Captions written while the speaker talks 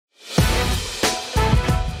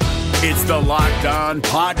It's the Locked On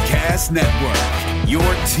Podcast Network, your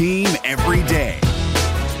team every day.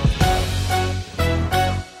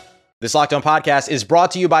 This Locked On Podcast is brought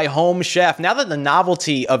to you by Home Chef. Now that the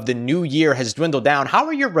novelty of the new year has dwindled down, how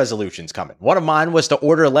are your resolutions coming? One of mine was to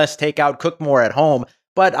order less takeout, cook more at home,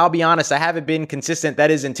 but I'll be honest, I haven't been consistent. That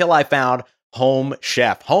is until I found Home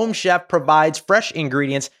Chef. Home Chef provides fresh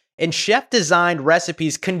ingredients and chef-designed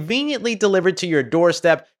recipes conveniently delivered to your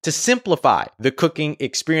doorstep to simplify the cooking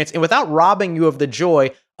experience and without robbing you of the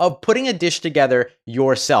joy of putting a dish together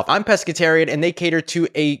yourself. I'm pescatarian and they cater to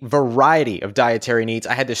a variety of dietary needs.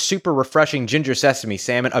 I had this super refreshing ginger sesame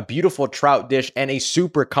salmon, a beautiful trout dish, and a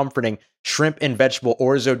super comforting shrimp and vegetable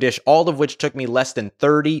orzo dish, all of which took me less than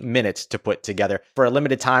 30 minutes to put together. For a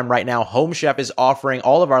limited time right now, Home Chef is offering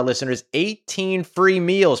all of our listeners 18 free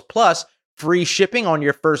meals plus free shipping on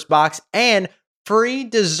your first box and free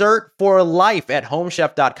dessert for life at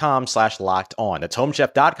homechef.com/lockedon. That's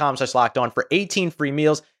homechef.com/lockedon for 18 free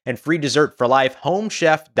meals and free dessert for life.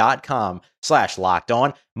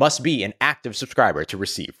 Homechef.com/lockedon. Must be an active subscriber to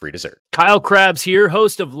receive free dessert. Kyle Krabs here,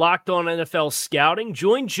 host of Locked On NFL Scouting.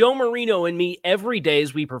 Join Joe Marino and me every day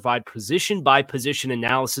as we provide position-by-position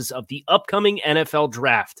analysis of the upcoming NFL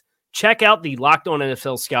Draft. Check out the Locked On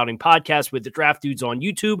NFL Scouting podcast with the Draft Dudes on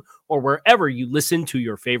YouTube or wherever you listen to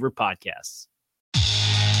your favorite podcasts.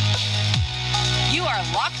 You are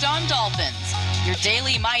Locked On Dolphins, your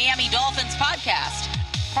daily Miami Dolphins podcast.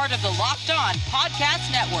 Part of the Locked On Podcast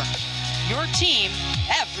Network, your team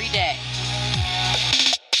every day.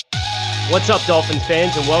 What's up, Dolphins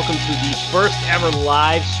fans, and welcome to the first ever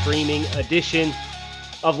live streaming edition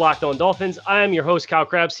of Locked On Dolphins. I am your host, Kyle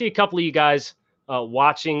Krabs. See a couple of you guys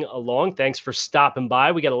watching along. Thanks for stopping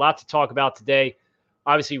by. We got a lot to talk about today.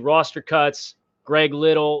 Obviously, roster cuts, Greg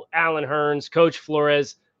Little, Alan Hearns, Coach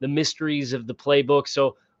Flores, the mysteries of the playbook.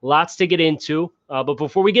 So lots to get into. But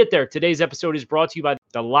before we get there, today's episode is brought to you by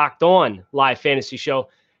the Locked On Live Fantasy Show.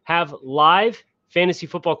 Have live fantasy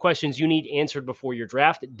football questions you need answered before your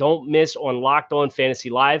draft. Don't miss on Locked On Fantasy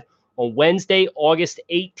Live on Wednesday, August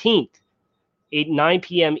 18th. 9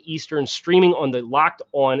 p.m. Eastern, streaming on the Locked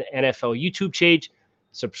On NFL YouTube page.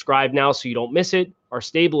 Subscribe now so you don't miss it. Our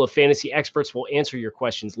stable of fantasy experts will answer your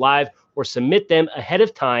questions live or submit them ahead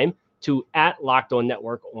of time to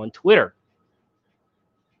 @LockedOnNetwork on Twitter.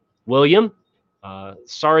 William,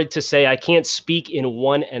 sorry to say I can't speak in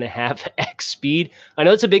 1.5x speed. I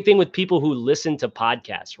know it's a big thing with people who listen to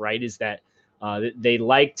podcasts, right? Is that they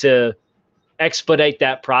like to expedite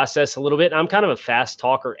that process a little bit. I'm kind of a fast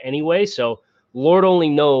talker anyway, so Lord only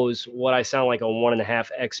knows what I sound like on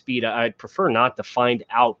 1.5x speed. I'd prefer not to find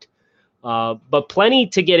out. But plenty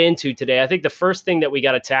to get into today. I think the first thing that we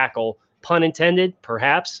got to tackle, pun intended,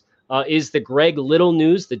 perhaps, is the Greg Little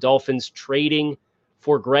news. The Dolphins trading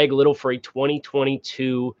for Greg Little for a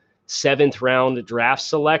 2022 7th-round draft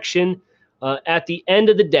selection. At the end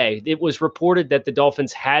of the day, it was reported that the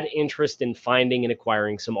Dolphins had interest in finding and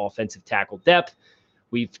acquiring some offensive tackle depth.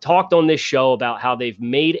 We've talked on this show about how they've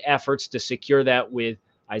made efforts to secure that with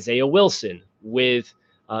Isaiah Wilson, with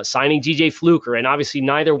signing DJ Fluker, and obviously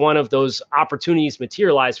neither one of those opportunities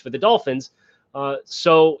materialized for the Dolphins.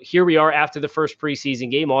 So here we are after the first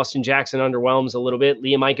preseason game. Austin Jackson underwhelms a little bit.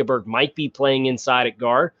 Liam Eichenberg might be playing inside at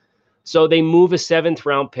guard. So they move a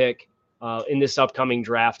 7th-round pick in this upcoming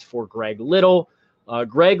draft for Greg Little.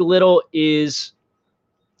 Greg Little is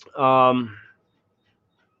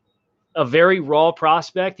a very raw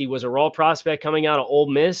prospect. He was a raw prospect coming out of Ole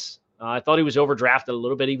Miss. I thought he was overdrafted a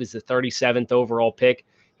little bit. He was the 37th overall pick.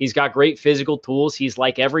 He's got great physical tools. He's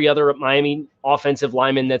like every other Miami offensive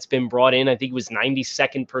lineman that's been brought in. I think he was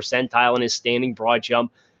 92nd percentile in his standing broad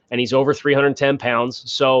jump, and he's over 310 pounds.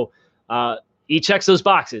 So he checks those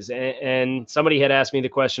boxes. And somebody had asked me the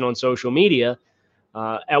question on social media,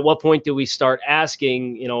 at what point do we start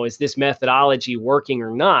asking, is this methodology working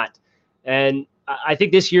or not? And I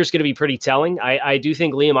think this year's going to be pretty telling. I do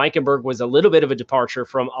think Liam Eichenberg was a little bit of a departure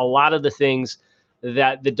from a lot of the things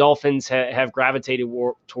that the Dolphins have gravitated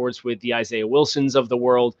towards with the Isaiah Wilsons of the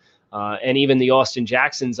world and even the Austin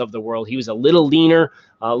Jacksons of the world. He was a little leaner,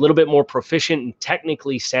 a little bit more proficient and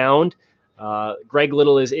technically sound. Greg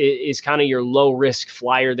Little is kind of your low-risk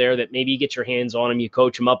flyer there that maybe you get your hands on him, you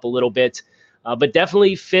coach him up a little bit, but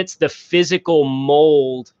definitely fits the physical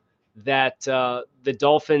mold that the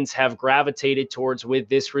Dolphins have gravitated towards with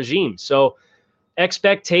this regime. So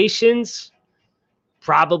expectations,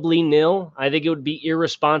 probably nil. I think it would be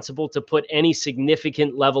irresponsible to put any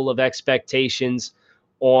significant level of expectations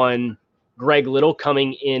on Greg Little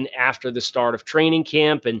coming in after the start of training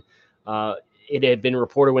camp. And it had been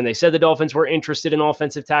reported when they said the Dolphins were interested in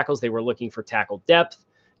offensive tackles, they were looking for tackle depth.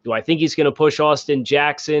 Do I think he's going to push Austin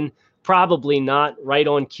Jackson? Probably not. Right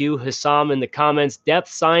on cue, Hassam in the comments. Depth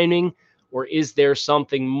signing, or is there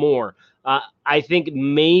something more? I think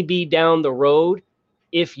maybe down the road,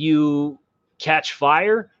 if you catch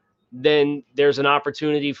fire, then there's an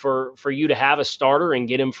opportunity for you to have a starter and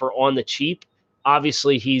get him for on the cheap.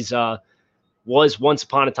 Obviously, he's was once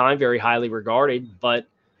upon a time very highly regarded, but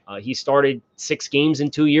he started 6 games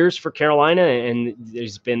in 2 years for Carolina, and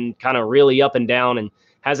there's been kind of really up and down and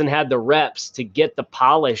hasn't had the reps to get the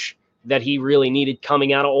polish that he really needed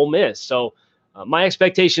coming out of Ole Miss. So my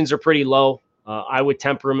expectations are pretty low. I would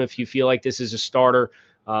temper him if you feel like this is a starter.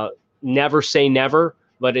 Never say never,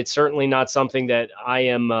 but it's certainly not something that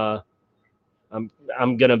I'm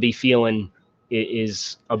going to be feeling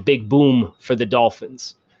is a big boom for the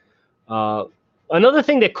Dolphins. Another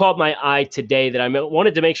thing that caught my eye today that I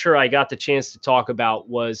wanted to make sure I got the chance to talk about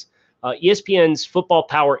was ESPN's Football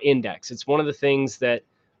Power Index. It's one of the things that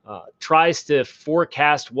tries to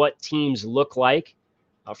forecast what teams look like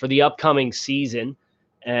for the upcoming season.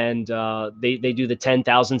 And they do the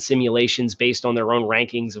 10,000 simulations based on their own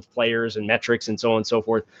rankings of players and metrics and so on and so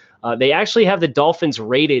forth. They actually have the Dolphins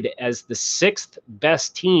rated as the 6th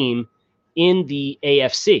best team in the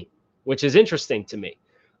AFC, which is interesting to me.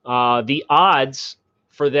 The odds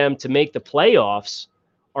for them to make the playoffs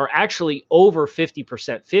are actually over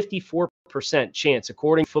 50%, 54% chance,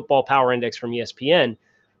 according to Football Power Index from ESPN,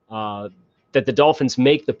 that the Dolphins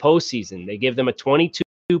make the postseason. They give them a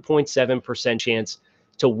 22.7% chance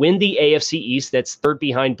to win the AFC East. That's third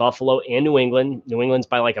behind Buffalo and New England. New England's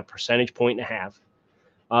by like a percentage point and a half.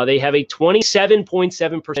 They have a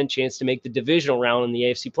 27.7% chance to make the divisional round in the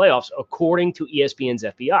AFC playoffs, according to ESPN's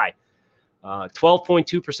FBI.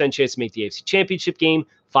 12.2% chance to make the AFC Championship game,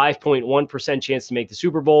 5.1% chance to make the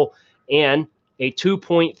Super Bowl, and a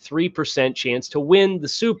 2.3% chance to win the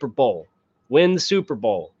Super Bowl. Win the Super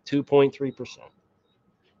Bowl, 2.3%.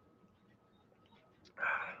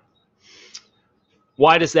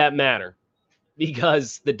 Why does that matter?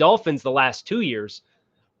 Because the Dolphins the last 2 years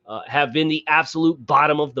have been the absolute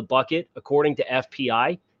bottom of the bucket, according to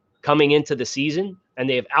FPI, coming into the season, and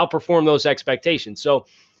they have outperformed those expectations. So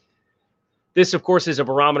this, of course, is a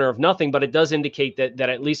barometer of nothing, but it does indicate that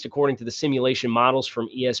at least according to the simulation models from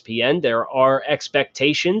ESPN, there are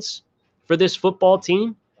expectations for this football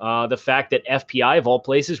team. The fact that FPI, of all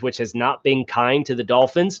places, which has not been kind to the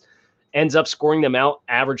Dolphins, ends up scoring them out,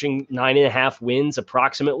 averaging 9.5 wins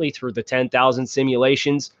approximately through the 10,000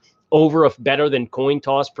 simulations, over a better than coin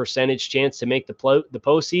toss percentage chance to make the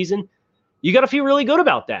postseason. You got to feel really good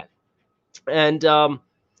about that. And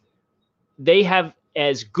they have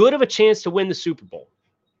as good of a chance to win the Super Bowl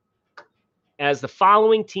as the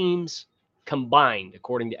following teams combined,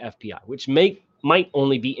 according to FPI, which might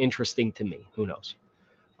only be interesting to me. Who knows?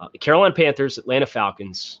 The Carolina Panthers, Atlanta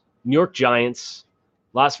Falcons, New York Giants,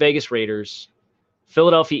 Las Vegas Raiders,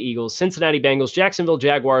 Philadelphia Eagles, Cincinnati Bengals, Jacksonville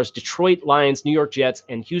Jaguars, Detroit Lions, New York Jets,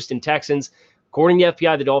 and Houston Texans. According to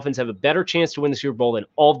FPI, the Dolphins have a better chance to win the Super Bowl than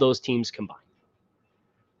all of those teams combined.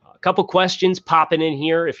 A couple questions popping in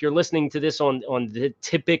here. If you're listening to this on the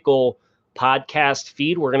typical podcast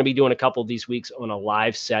feed, we're going to be doing a couple of these weeks on a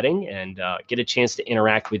live setting and get a chance to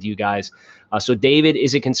interact with you guys. So David,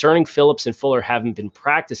 is it concerning Phillips and Fuller haven't been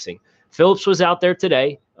practicing? Phillips was out there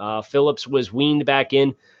today. Phillips was weaned back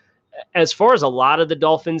in. As far as a lot of the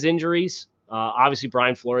Dolphins injuries, obviously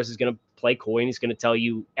Brian Flores is going to play coy and he's going to tell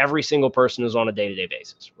you every single person is on a day-to-day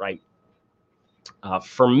basis, right?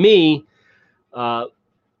 For me, I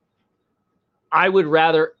would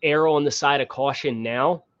rather err on the side of caution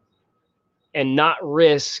now and not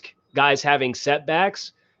risk guys having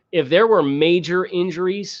setbacks. If there were major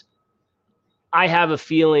injuries, I have a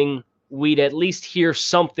feeling we'd at least hear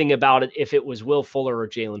something about it if it was Will Fuller or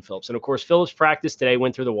Jalen Phillips. And, of course, Phillips practiced today,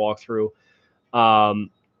 went through the walkthrough,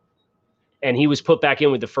 and he was put back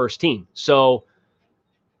in with the first team. So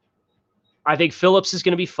I think Phillips is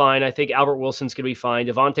going to be fine. I think Albert Wilson's going to be fine.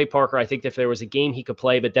 Devontae Parker, I think if there was a game he could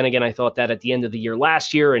play. But then again, I thought that at the end of the year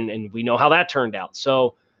last year, and we know how that turned out.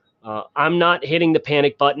 So I'm not hitting the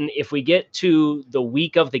panic button. If we get to the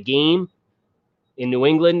week of the game in New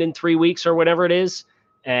England in 3 weeks or whatever it is,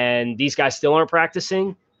 and these guys still aren't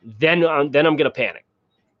practicing, then I'm going to panic.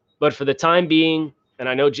 But for the time being, and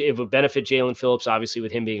I know it would benefit Jalen Phillips, obviously,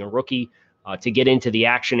 with him being a rookie, to get into the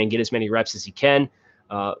action and get as many reps as he can.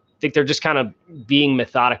 I think they're just kind of being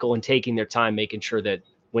methodical and taking their time, making sure that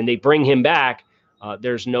when they bring him back,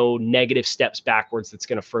 there's no negative steps backwards that's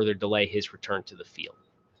going to further delay his return to the field.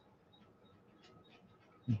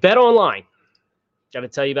 Bet Online. Got to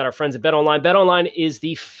tell you about our friends at Bet Online. Bet Online is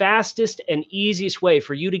the fastest and easiest way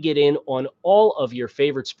for you to get in on all of your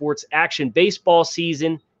favorite sports action. Baseball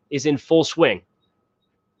season is in full swing.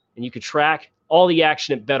 and you can track all the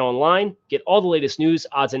action at BetOnline. Get all the latest news,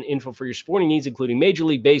 odds, and info for your sporting needs, including Major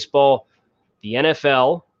League Baseball, the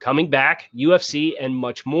NFL, coming back, UFC, and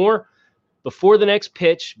much more. Before the next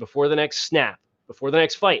pitch, before the next snap, before the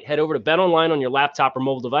next fight, head over to BetOnline on your laptop or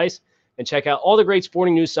mobile device and check out all the great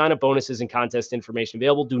sporting news, sign-up bonuses, and contest information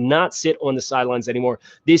available. Do not sit on the sidelines anymore.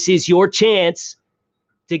 This is your chance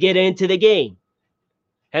to get into the game.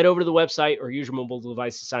 Head over to the website or use your mobile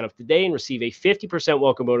device to sign up today and receive a 50%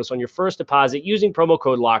 welcome bonus on your first deposit using promo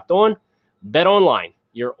code LOCKEDON. BetOnline,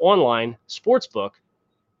 your online sportsbook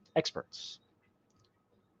experts.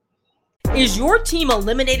 Is your team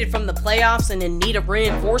eliminated from the playoffs and in need of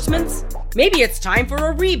reinforcements? Maybe it's time for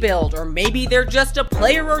a rebuild, or maybe they're just a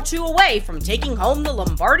player or two away from taking home the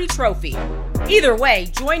Lombardi Trophy. Either way,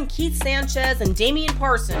 join Keith Sanchez and Damian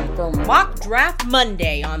Parson for Mock Draft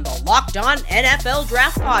Monday on the Locked On NFL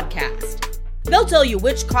Draft Podcast. They'll tell you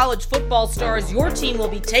which college football stars your team will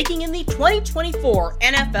be taking in the 2024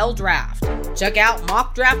 NFL Draft. Check out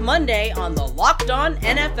Mock Draft Monday on the Locked On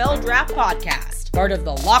NFL Draft Podcast, part of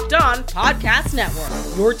the Locked On Podcast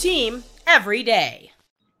Network, your team every day.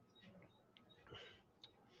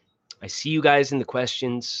 I see you guys in the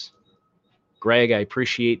questions. Greg, I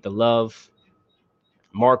appreciate the love.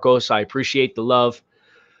 Marcos, I appreciate the love.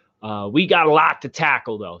 We got a lot to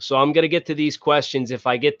tackle, though, so I'm going to get to these questions if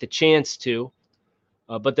I get the chance to.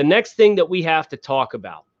 But the next thing that we have to talk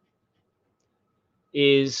about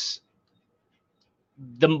is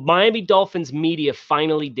the Miami Dolphins media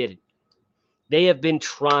finally did it. They have been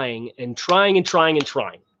trying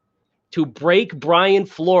to break Brian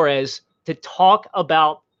Flores to talk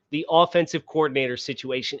about the offensive coordinator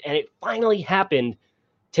situation, and it finally happened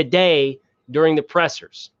today during the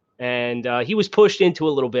pressers. And he was pushed into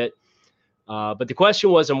a little bit. But the question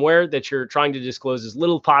was, I'm aware that you're trying to disclose as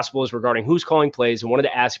little as possible as regarding who's calling plays, and wanted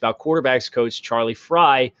to ask about quarterbacks coach Charlie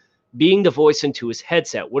Fry being the voice into his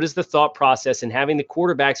headset. What is the thought process in having the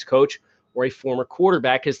quarterbacks coach or a former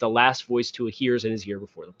quarterback as the last voice to a hears in his ear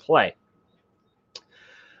before the play?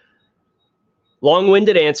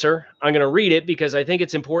 Long-winded answer. I'm going to read it because I think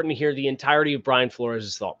it's important to hear the entirety of Brian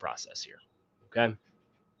Flores' thought process here. Okay.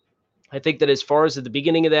 I think that as far as at the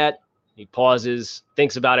beginning of that, he pauses,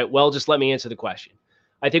 thinks about it. Well, just let me answer the question.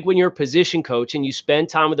 I think when you're a position coach and you spend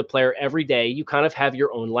time with the player every day, you kind of have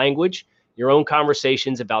your own language, your own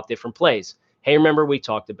conversations about different plays. Hey, remember we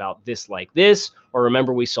talked about this like this, or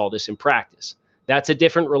remember we saw this in practice. That's a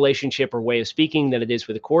different relationship or way of speaking than it is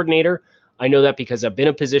with a coordinator. I know that because I've been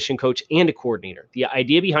a position coach and a coordinator. The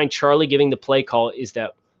idea behind Charlie giving the play call is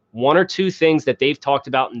that one or two things that they've talked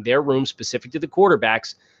about in their room specific to the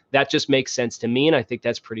quarterbacks, that just makes sense to me, and I think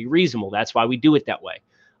that's pretty reasonable. That's why we do it that way.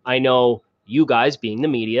 I know you guys, being the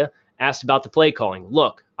media, asked about the play calling.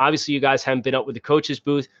 Look, obviously you guys haven't been up with the coach's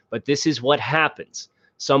booth, but this is what happens.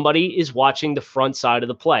 Somebody is watching the front side of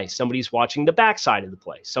the play. Somebody's watching the back side of the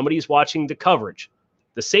play. Somebody's watching the coverage,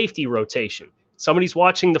 the safety rotation. Somebody's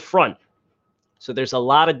watching the front. So there's a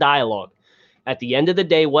lot of dialogue. At the end of the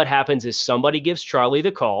day, what happens is somebody gives Charlie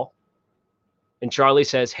the call, and Charlie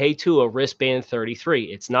says, hey, Tua, wristband 33.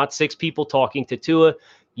 It's not six people talking to Tua.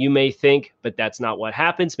 You may think, but that's not what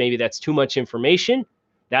happens. Maybe that's too much information.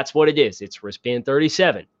 That's what it is. It's wristband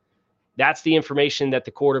 37. That's the information that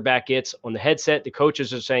the quarterback gets on the headset. The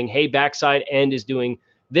coaches are saying, hey, backside end is doing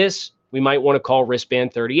this. We might want to call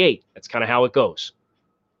wristband 38. That's kind of how it goes.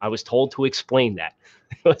 I was told to explain that.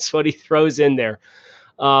 That's what he throws in there.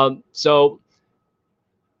 So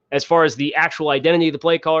as far as the actual identity of the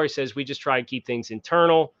play caller, he says, we just try to keep things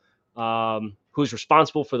internal. Who's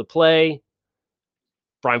responsible for the play?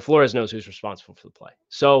 Brian Flores knows who's responsible for the play.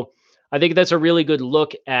 So I think that's a really good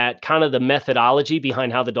look at kind of the methodology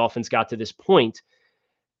behind how the Dolphins got to this point.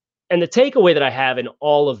 And the takeaway that I have in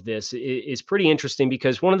all of this is pretty interesting,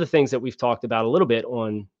 because one of the things that we've talked about a little bit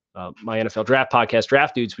on my NFL Draft Podcast,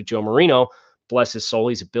 Draft Dudes with Joe Marino, bless his soul,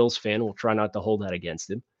 he's a Bills fan, we'll try not to hold that against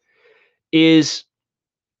him, is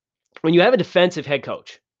when you have a defensive head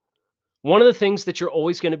coach, one of the things that you're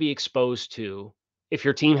always going to be exposed to if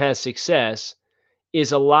your team has success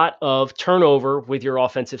is a lot of turnover with your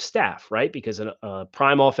offensive staff, right? Because a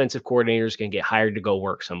prime offensive coordinator is going to get hired to go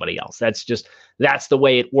work somebody else. That's the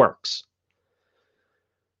way it works.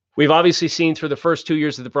 We've obviously seen through the first 2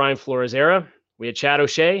 years of the Brian Flores era, we had Chad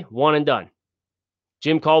O'Shea, one and done.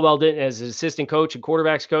 Jim Caldwell didn't, as an assistant coach and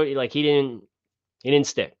quarterbacks coach, he didn't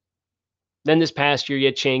stick. Then this past year, you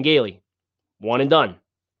had Shane Gailey, one and done.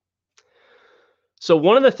 So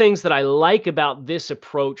one of the things that I like about this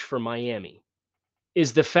approach for Miami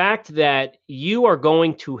is the fact that you are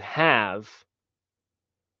going to have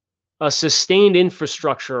a sustained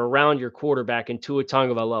infrastructure around your quarterback in Tua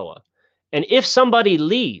Tagovailoa. And if somebody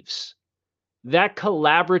leaves, that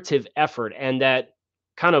collaborative effort and that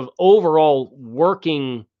kind of overall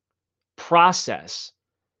working process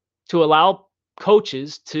to allow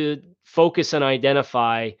coaches to focus and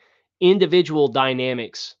identify individual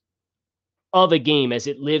dynamics of a game as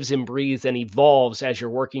it lives and breathes and evolves as you're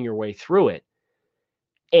working your way through it.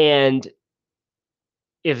 And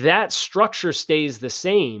if that structure stays the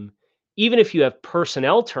same, even if you have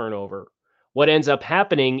personnel turnover, what ends up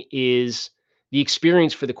happening is the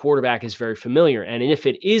experience for the quarterback is very familiar. And if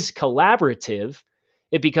it is collaborative,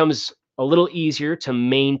 it becomes a little easier to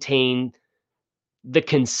maintain the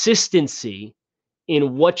consistency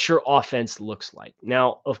in what your offense looks like.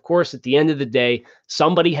 Now, of course, at the end of the day,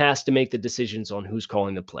 somebody has to make the decisions on who's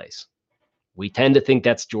calling the plays. We tend to think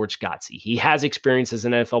that's George Godsey. He has experience as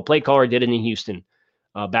an NFL play caller, did it in Houston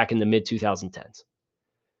back in the mid-2010s.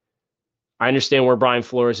 I understand where Brian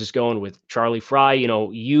Flores is going with Charlie Fry. You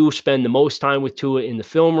know, you spend the most time with Tua in the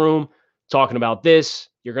film room talking about this.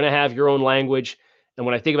 You're going to have your own language. And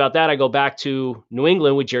when I think about that, I go back to New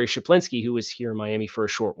England with Jerry Shaplinsky, who was here in Miami for a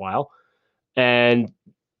short while. And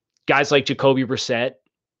guys like Jacoby Brissett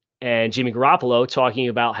and Jimmy Garoppolo talking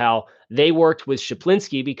about how they worked with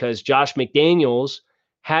Shaplinsky because Josh McDaniels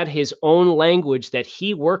had his own language that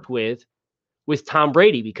he worked with Tom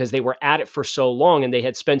Brady because they were at it for so long and they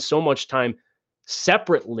had spent so much time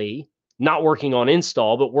separately, not working on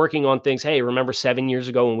install, but working on things. Hey, remember 7 years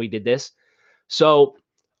ago when we did this? So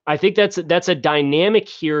I think that's a dynamic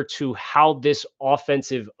here to how this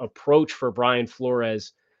offensive approach for Brian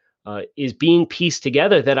Flores is being pieced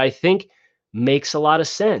together that I think makes a lot of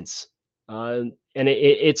sense. And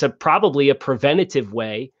it's probably a preventative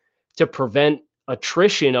way to prevent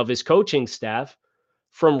attrition of his coaching staff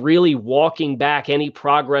from really walking back any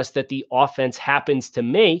progress that the offense happens to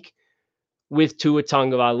make with Tua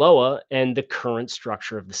Tagovailoa and the current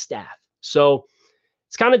structure of the staff. So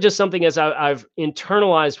it's kind of just something as I've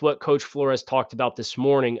internalized what Coach Flores talked about this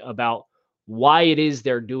morning about why it is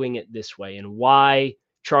they're doing it this way and why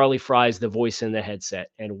Charlie Fry's the voice in the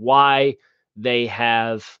headset and why they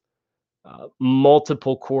have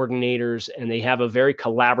multiple coordinators and they have a very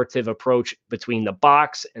collaborative approach between the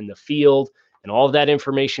box and the field and all of that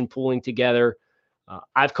information pooling together.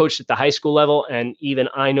 I've coached at the high school level, and even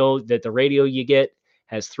I know that the radio you get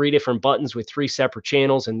has 3 different buttons with 3 separate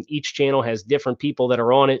channels, and each channel has different people that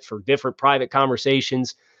are on it for different private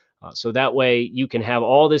conversations. So that way you can have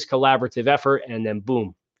all this collaborative effort, and then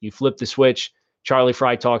boom, you flip the switch. Charlie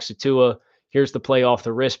Fry talks to Tua. Here's the play off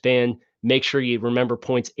the wristband. Make sure you remember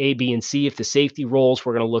points A, B, and C. If the safety rolls,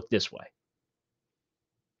 we're going to look this way.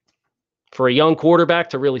 For a young quarterback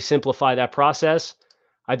to really simplify that process,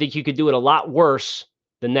 I think you could do it a lot worse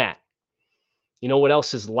than that. You know what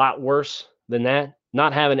else is a lot worse than that?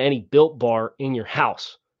 Not having any Built Bar in your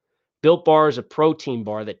house. Built Bar is a protein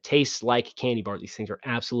bar that tastes like candy bar. These things are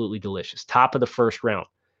absolutely delicious. Top of the first round.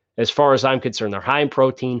 As far as I'm concerned, they're high in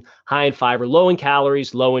protein, high in fiber, low in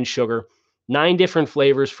calories, low in sugar. 9 different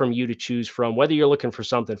flavors from you to choose from, whether you're looking for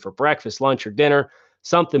something for breakfast, lunch, or dinner,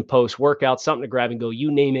 something post-workout, something to grab and go,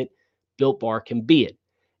 you name it, Built Bar can be it.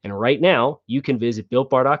 And right now, you can visit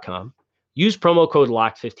BuiltBar.com, use promo code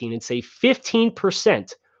LOCK15 and save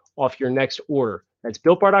 15% off your next order. That's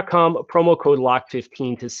BuiltBar.com, promo code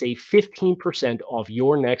LOCK15 to save 15% off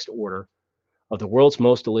your next order of the world's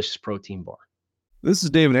most delicious protein bar. This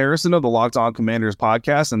is David Harrison of the Locked On Commanders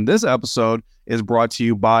podcast, and this episode is brought to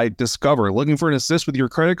you by Discover. Looking for an assist with your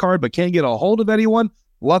credit card but can't get a hold of anyone?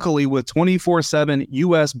 Luckily, with 24/7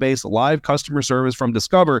 U.S.-based live customer service from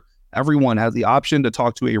Discover, everyone has the option to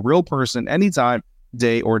talk to a real person anytime,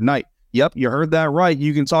 day or night. Yep, you heard that right.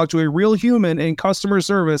 You can talk to a real human in customer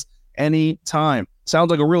service anytime.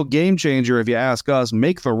 Sounds like a real game changer if you ask us.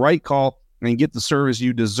 Make the right call and get the service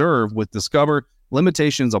you deserve with Discover.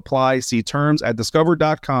 Limitations apply. See terms at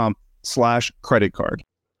discover.com/credit card.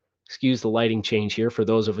 Excuse the lighting change here for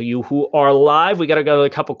those of you who are live. We got to go to a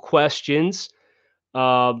couple questions.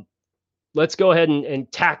 Let's go ahead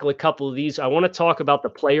and tackle a couple of these. I want to talk about the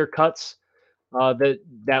player cuts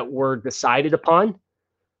that were decided upon.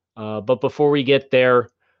 But before we get there,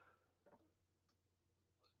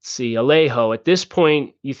 let's see. Alejo, at this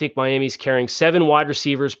point, you think Miami's carrying 7 wide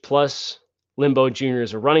receivers plus Limbo Jr.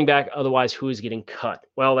 as a running back? Otherwise, who is getting cut?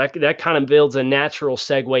 Well, that kind of builds a natural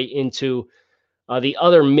segue into the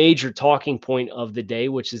other major talking point of the day,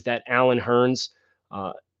 which is that Allen Hurns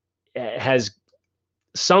has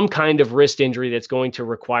some kind of wrist injury that's going to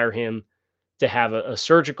require him to have a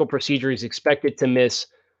surgical procedure. He's expected to miss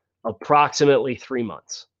approximately 3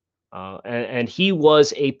 months. And he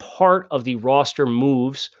was a part of the roster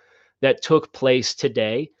moves that took place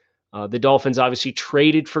today. The Dolphins obviously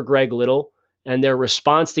traded for Greg Little, and their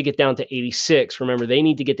response to get down to 86, remember, they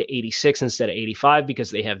need to get to 86 instead of 85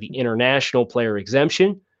 because they have the international player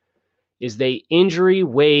exemption, is they injury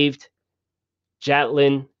waived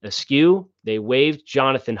Jatlin Askew. They waived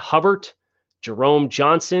Jonathan Hubbard, Jerome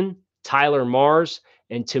Johnson, Tyler Mars,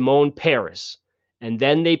 and Timon Paris. And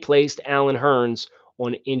then they placed Alan Hearns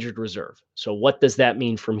on injured reserve. So what does that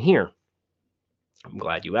mean from here? I'm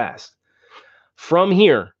glad you asked. From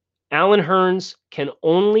here, Alan Hearns can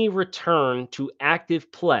only return to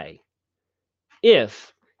active play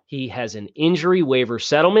if he has an injury waiver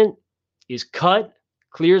settlement, is cut,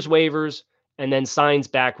 clears waivers, and then signs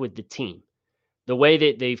back with the team. The way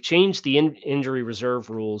that they've changed the injury reserve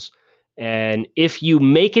rules, and if you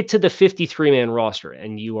make it to the 53-man roster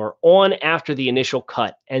and you are on after the initial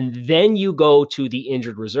cut, and then you go to the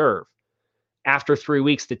injured reserve, after 3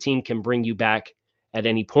 weeks, the team can bring you back at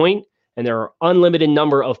any point. And there are unlimited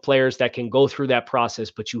number of players that can go through that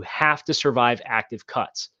process, but you have to survive active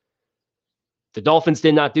cuts. The Dolphins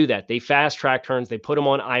did not do that. They fast-tracked Hearns. They put him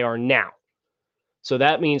on IR now. So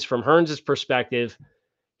that means from Hearns' perspective,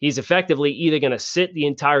 he's effectively either going to sit the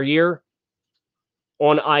entire year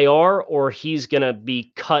on IR or he's going to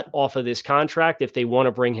be cut off of this contract if they want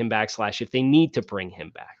to bring him back / if they need to bring him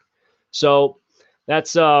back. So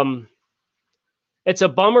that's it's a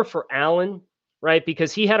bummer for Allen, right?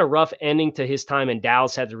 Because he had a rough ending to his time in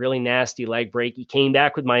Dallas, had a really nasty leg break. He came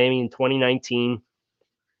back with Miami in 2019,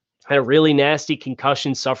 had a really nasty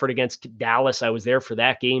concussion suffered against Dallas. I was there for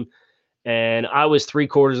that game, and I was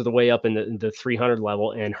 3/4 of the way up in the 300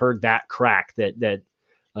 level and heard that crack that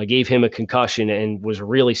gave him a concussion and was a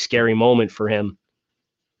really scary moment for him.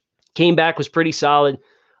 Came back, was pretty solid,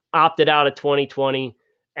 opted out of 2020,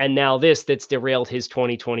 and now that's derailed his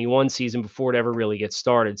 2021 season before it ever really gets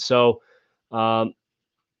started. So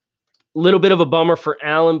little bit of a bummer for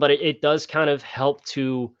Allen, but it does kind of help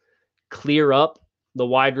to clear up the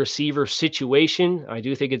wide receiver situation. I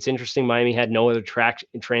do think it's interesting. Miami had no other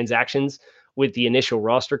transactions with the initial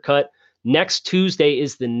roster cut. Next Tuesday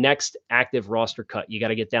is the next active roster cut. You got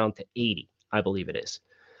to get down to 80, I believe it is.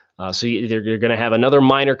 So you're going to have another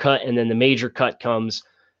minor cut, and then the major cut comes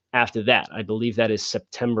after that. I believe that is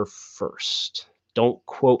September 1st. Don't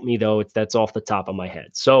quote me, though. That's off the top of my head.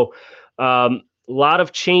 So a lot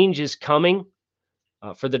of changes coming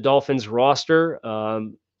for the Dolphins roster.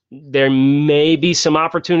 There may be some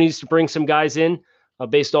opportunities to bring some guys in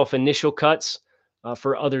based off initial cuts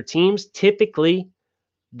for other teams. Typically,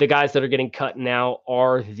 the guys that are getting cut now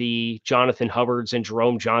are the Jonathan Hubbards and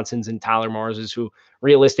Jerome Johnsons and Tyler Marses, who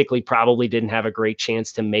realistically probably didn't have a great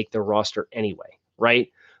chance to make the roster anyway, right?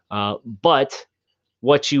 But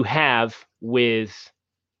what you have with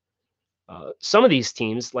some of these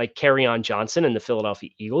teams, like Kerryon Johnson and the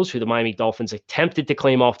Philadelphia Eagles, who the Miami Dolphins attempted to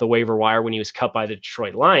claim off the waiver wire when he was cut by the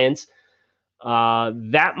Detroit Lions,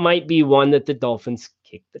 that might be one that the Dolphins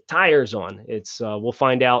kick the tires on. We'll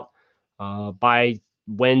find out by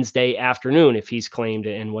Wednesday afternoon if he's claimed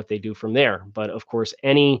and what they do from there. But of course,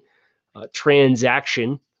 any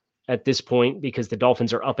transaction at this point, because the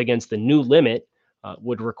Dolphins are up against the new limit,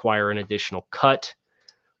 would require an additional cut.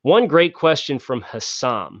 One great question from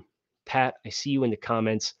Hassam. Pat, I see you in the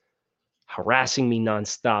comments harassing me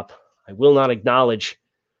nonstop. I will not acknowledge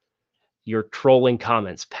your trolling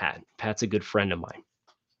comments, Pat. Pat's a good friend of mine.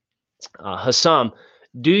 Hassam,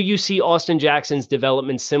 do you see Austin Jackson's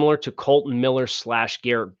development similar to Colton Miller /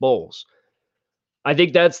 Garrett Bowles? I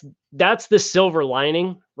think that's the silver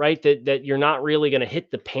lining, right? That you're not really going to hit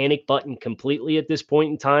the panic button completely at this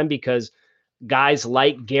point in time, because guys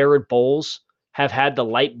like Garrett Bowles have had the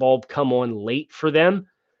light bulb come on late for them.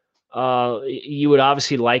 You would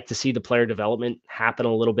obviously like to see the player development happen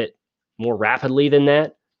a little bit more rapidly than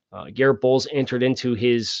that. Garrett Bowles entered into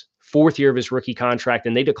his 4th year of his rookie contract,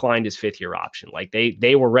 and they declined his 5th year option. Like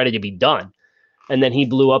they were ready to be done. And then he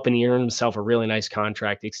blew up and he earned himself a really nice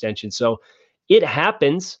contract extension. So it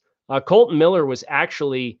happens. Colton Miller was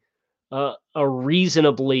actually a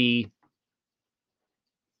reasonably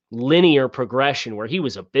linear progression where he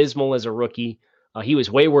was abysmal as a rookie. He was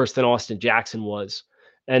way worse than Austin Jackson was.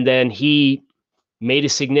 And then he made a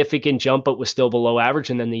significant jump, but was still below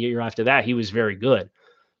average. And then the year after that, he was very good.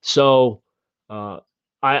 So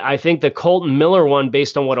I think the Colton Miller one,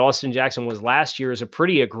 based on what Austin Jackson was last year, is a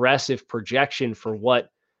pretty aggressive projection for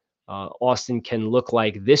what Austin can look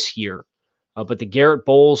like this year. But the Garrett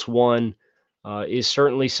Bowles one is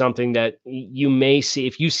certainly something that you may see.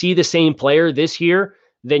 If you see the same player this year,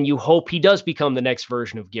 then you hope he does become the next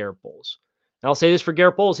version of Garrett Bowles. And I'll say this for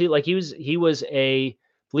Garrett Bowles. He was a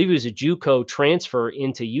JUCO transfer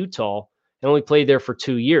into Utah, and only played there for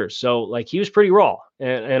 2 years. So like he was pretty raw,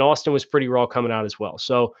 and Austin was pretty raw coming out as well.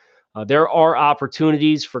 So there are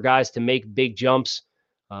opportunities for guys to make big jumps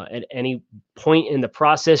at any point in the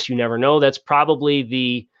process. You never know. That's probably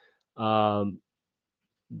the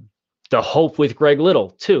hope with Greg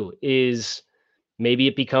Little too, is maybe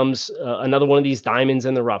it becomes another one of these diamonds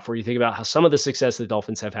in the rough where you think about how some of the success the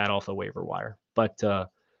Dolphins have had off the waiver wire. But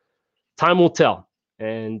time will tell.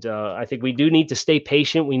 And I think we do need to stay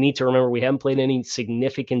patient. We need to remember we haven't played any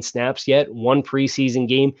significant snaps yet. One preseason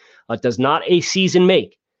game does not a season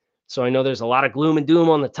make. So I know there's a lot of gloom and doom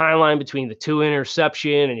on the timeline between the 2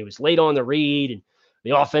 interception, and he was late on the read, and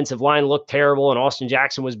the offensive line looked terrible, and Austin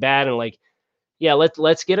Jackson was bad. And like, yeah,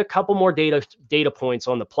 let's get a couple more data points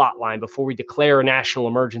on the plot line before we declare a national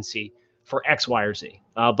emergency for X, Y, or Z.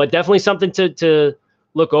 But definitely something to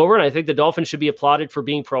look over. And I think the Dolphins should be applauded for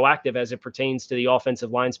being proactive as it pertains to the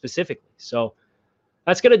offensive line specifically. So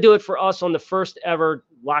that's going to do it for us on the first ever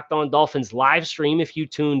Locked On Dolphins live stream. If you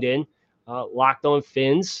tuned in, Locked On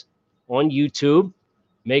Fins on YouTube,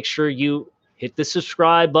 make sure you hit the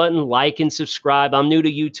subscribe button, like and subscribe. I'm new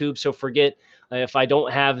to YouTube, so forget if I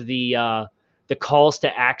don't have the calls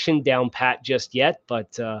to action down pat just yet,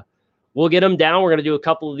 but we'll get them down. We're going to do a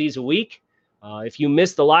couple of these a week. If you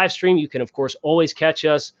missed the live stream, you can, of course, always catch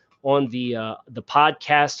us on the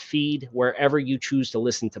podcast feed, wherever you choose to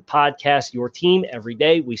listen to podcasts. Your team every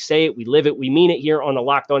day. We say it, we live it, we mean it here on the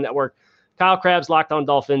Locked On Network. Kyle Krabs, Locked On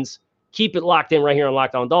Dolphins. Keep it locked in right here on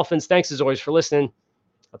Locked On Dolphins. Thanks, as always, for listening.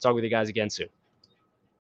 I'll talk with you guys again soon.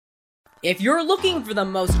 If you're looking for the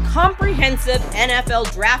most comprehensive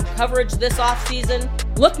NFL draft coverage this offseason,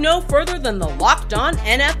 look no further than the Locked On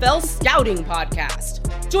NFL Scouting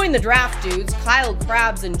Podcast. Join the draft dudes, Kyle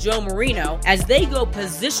Krabs and Joe Marino, as they go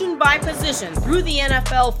position by position through the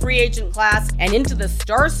NFL free agent class and into the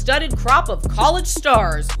star-studded crop of college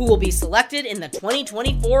stars who will be selected in the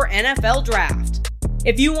 2024 NFL Draft.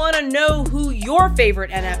 If you want to know who your favorite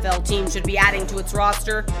NFL team should be adding to its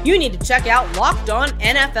roster, you need to check out Locked On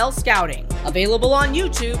NFL Scouting, available on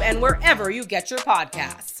YouTube and wherever you get your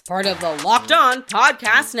podcasts. Part of the Locked On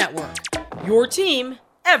Podcast Network, your team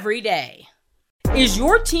every day. Is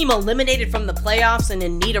your team eliminated from the playoffs and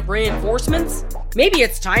in need of reinforcements? Maybe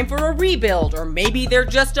it's time for a rebuild, or maybe they're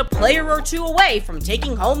just a player or two away from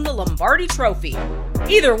taking home the Lombardi Trophy.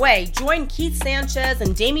 Either way, join Keith Sanchez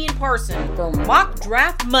and Damian Parson for Mock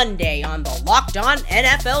Draft Monday on the Locked On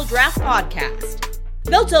NFL Draft Podcast.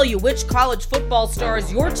 They'll tell you which college football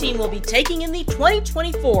stars your team will be taking in the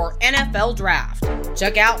 2024 NFL Draft.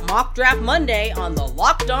 Check out Mock Draft Monday on the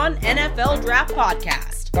Locked On NFL Draft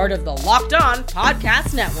Podcast, part of the Locked On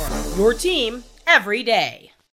Podcast Network, your team every day.